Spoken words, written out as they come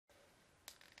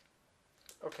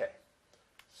Okay,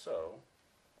 so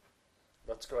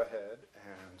let's go ahead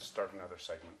and start another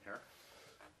segment here.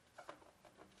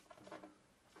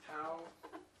 How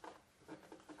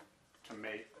to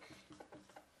make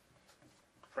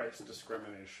price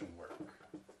discrimination work.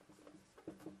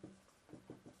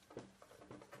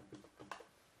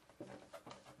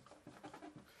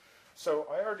 So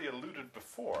I already alluded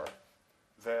before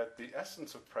that the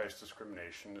essence of price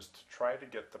discrimination is to try to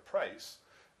get the price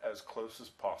as close as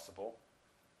possible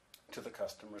to the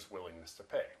customer's willingness to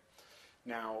pay.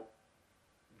 Now,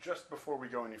 just before we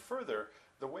go any further,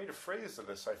 the way to phrase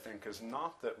this, I think, is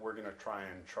not that we're going to try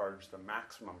and charge the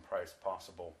maximum price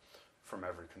possible from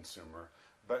every consumer,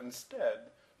 but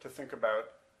instead to think about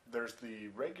there's the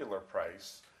regular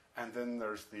price and then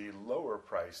there's the lower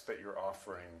price that you're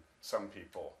offering some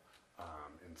people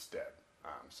instead.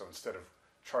 So instead of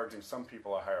charging some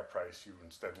people a higher price, you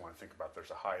instead want to think about there's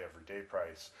a high everyday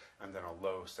price and then a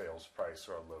low sales price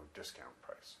or a low discount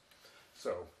price.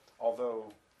 So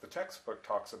although the textbook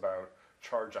talks about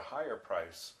charge a higher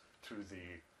price to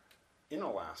the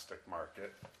inelastic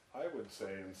market, I would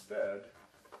say instead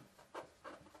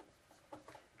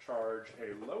charge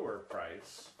a lower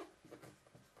price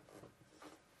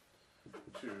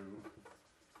to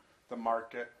the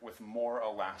market with more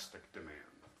elastic demand.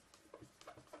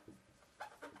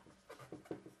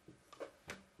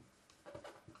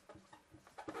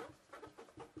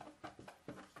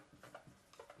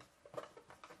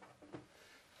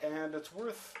 And it's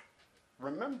worth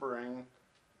remembering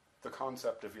the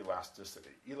concept of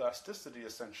elasticity. Elasticity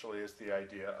essentially is the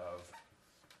idea of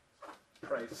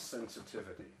price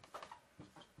sensitivity.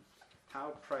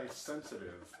 How price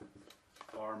sensitive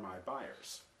are my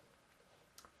buyers?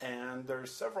 And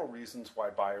there's several reasons why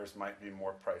buyers might be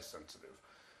more price sensitive.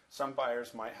 Some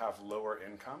buyers might have lower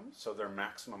income, so their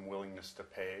maximum willingness to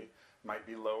pay might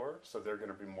be lower, so they're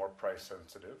going to be more price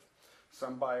sensitive.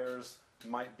 Some buyers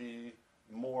might be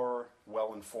more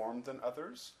well-informed than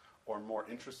others, or more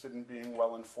interested in being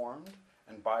well-informed,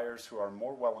 and buyers who are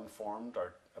more well-informed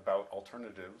about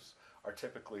alternatives are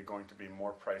typically going to be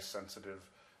more price sensitive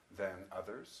than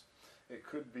others. It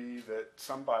could be that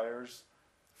some buyers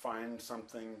find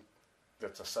something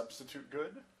that's a substitute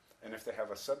good, and if they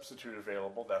have a substitute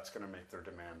available, that's going to make their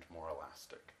demand more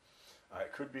elastic.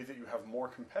 It could be that you have more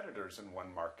competitors in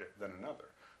one market than another.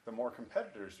 The more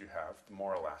competitors you have, the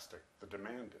more elastic the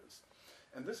demand is.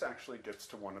 And this actually gets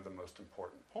to one of the most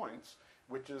important points,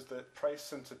 which is that price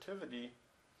sensitivity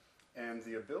and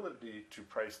the ability to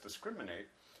price discriminate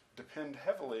depend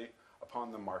heavily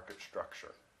upon the market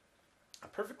structure. A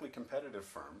perfectly competitive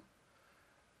firm,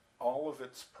 all of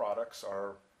its products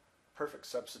are perfect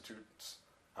substitutes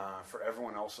for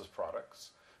everyone else's products,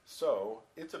 so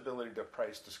its ability to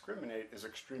price discriminate is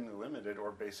extremely limited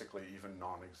or basically even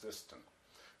non-existent.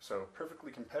 So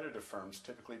perfectly competitive firms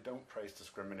typically don't price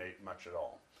discriminate much at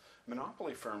all.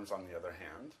 Monopoly firms, on the other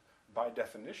hand, by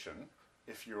definition,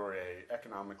 if you're an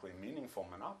economically meaningful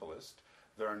monopolist,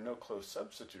 there are no close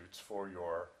substitutes for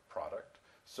your product,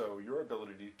 so your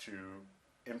ability to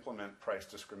implement price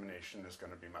discrimination is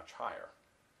going to be much higher.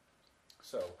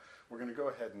 So we're going to go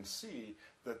ahead and see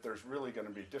that there's really going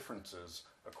to be differences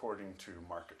according to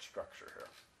market structure here.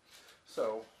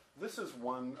 So this is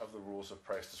one of the rules of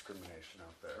price discrimination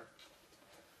out there.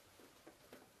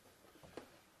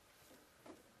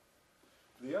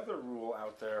 The other rule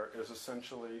out there is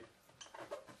essentially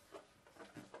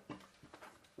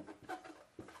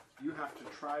you have to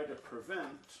try to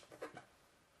prevent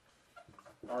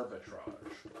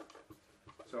arbitrage.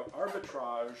 So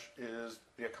arbitrage is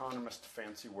the economist's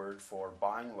fancy word for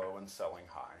buying low and selling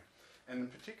high. And in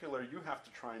particular, you have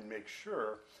to try and make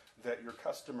sure that your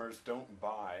customers don't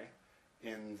buy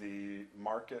in the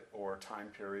market or time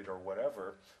period or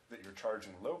whatever that you're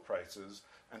charging low prices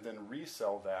and then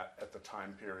resell that at the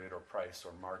time period or price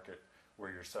or market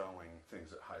where you're selling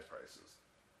things at high prices.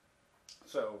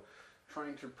 So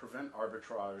trying to prevent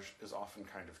arbitrage is often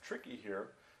kind of tricky here,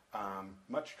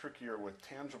 much trickier with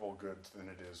tangible goods than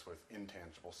it is with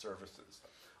intangible services.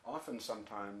 Often,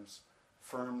 sometimes,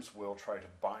 firms will try to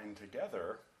bind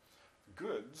together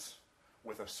goods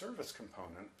with a service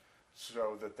component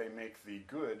so that they make the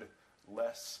good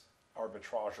less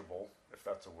arbitrageable, if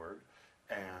that's a word,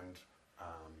 and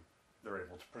they're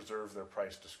able to preserve their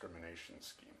price discrimination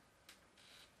scheme.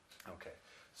 Okay,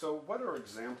 so what are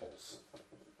examples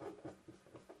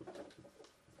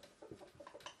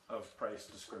of price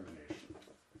discrimination?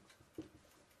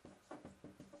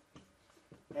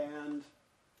 And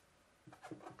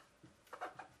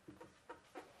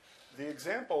the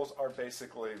examples are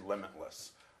basically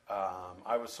limitless.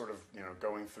 I was sort of,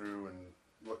 going through and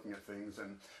looking at things.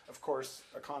 And of course,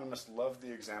 economists love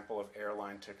the example of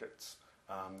airline tickets.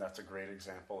 That's a great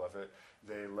example of it.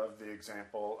 They love the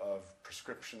example of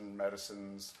prescription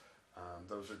medicines.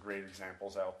 Those are great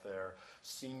examples out there.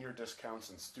 Senior discounts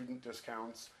and student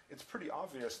discounts. It's pretty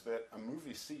obvious that a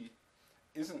movie seat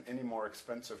isn't any more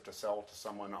expensive to sell to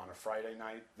someone on a Friday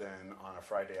night than on a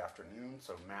Friday afternoon.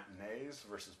 So matinees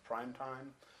versus prime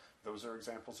time. Those are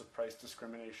examples of price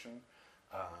discrimination.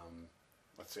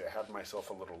 Let's see, I have myself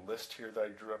a little list here that I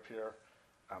drew up here.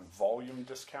 Volume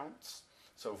discounts.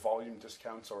 So volume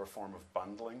discounts are a form of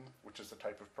bundling, which is a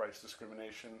type of price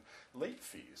discrimination. Late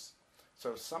fees.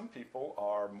 So some people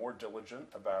are more diligent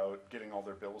about getting all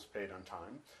their bills paid on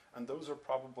time, and those are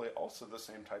probably also the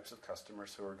same types of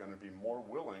customers who are going to be more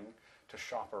willing to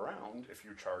shop around if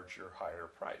you charge your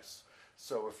higher price.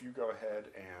 So if you go ahead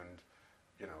and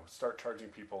start charging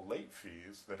people late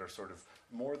fees that are sort of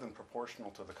more than proportional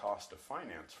to the cost of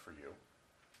finance for you,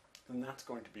 then that's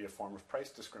going to be a form of price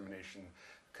discrimination,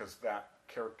 because that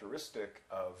characteristic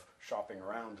of shopping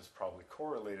around is probably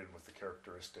correlated with the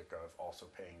characteristic of also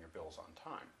paying your bills on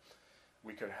time.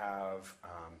 We could have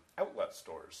outlet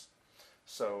stores.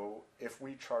 So if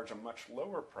we charge a much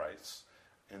lower price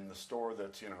in the store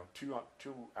that's 2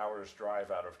 hours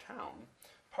drive out of town,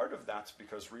 part of that's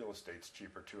because real estate's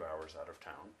cheaper 2 hours out of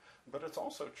town, but it's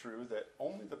also true that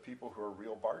only the people who are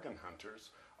real bargain hunters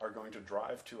are going to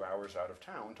drive 2 hours out of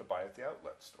town to buy at the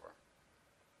outlet store.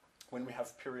 When we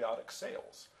have periodic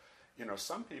sales,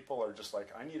 some people are just like,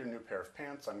 I need a new pair of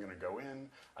pants, I'm going to go in,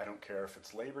 I don't care if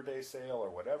it's Labor Day sale or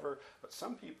whatever, but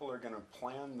some people are going to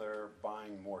plan their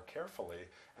buying more carefully,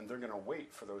 and they're going to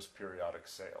wait for those periodic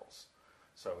sales.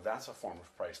 So that's a form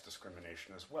of price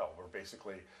discrimination as well. We're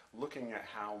basically looking at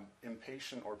how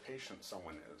impatient or patient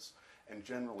someone is. And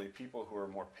generally, people who are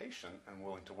more patient and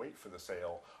willing to wait for the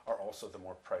sale are also the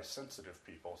more price-sensitive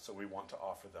people, so we want to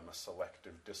offer them a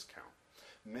selective discount.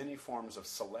 Many forms of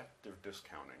selective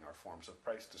discounting are forms of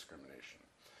price discrimination.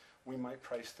 We might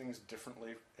price things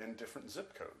differently in different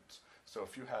zip codes. So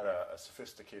if you had a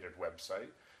sophisticated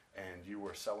website and you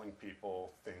were selling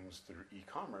people things through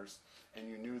e-commerce, and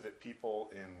you knew that people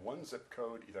in one zip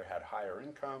code either had higher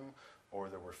income or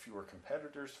there were fewer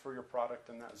competitors for your product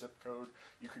in that zip code,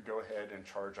 you could go ahead and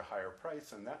charge a higher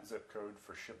price in that zip code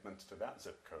for shipments to that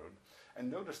zip code. And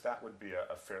notice that would be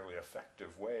a fairly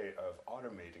effective way of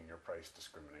automating your price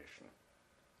discrimination.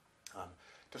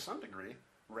 To some degree,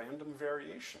 random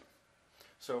variation.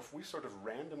 So if we sort of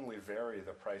randomly vary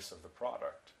the price of the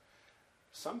product,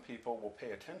 some people will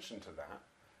pay attention to that,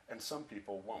 and some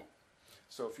people won't.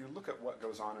 So if you look at what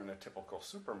goes on in a typical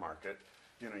supermarket,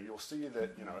 you'll see that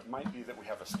it might be that we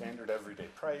have a standard everyday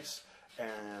price,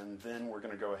 and then we're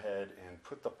going to go ahead and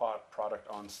put the product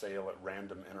on sale at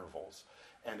random intervals.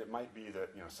 And it might be that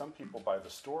some people buy the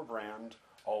store brand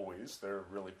always, they're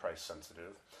really price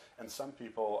sensitive, and some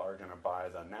people are going to buy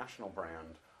the national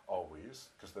brand always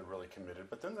because they're really committed.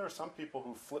 But then there are some people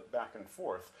who flip back and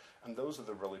forth, and those are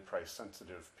the really price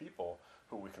sensitive people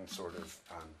who we can sort of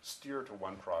steer to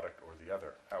one product or the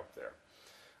other out there.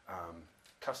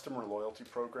 Customer loyalty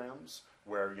programs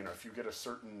where if you get a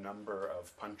certain number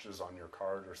of punches on your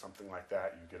card or something like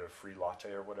that, you get a free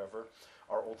latte or whatever,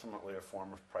 are ultimately a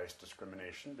form of price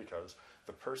discrimination, because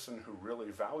the person who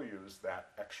really values that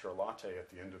extra latte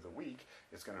at the end of the week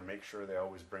is going to make sure they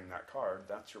always bring that card.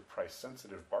 That's your price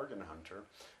sensitive bargain hunter.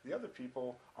 The other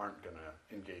people aren't going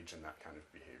to engage in that kind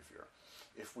of behavior.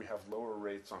 If we have lower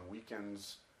rates on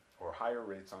weekends or higher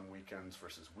rates on weekends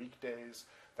versus weekdays,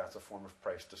 that's a form of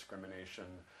price discrimination.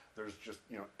 There's just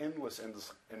endless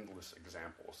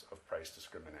examples of price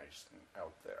discrimination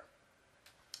out there.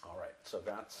 All right, so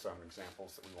that's some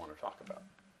examples that we want to talk about.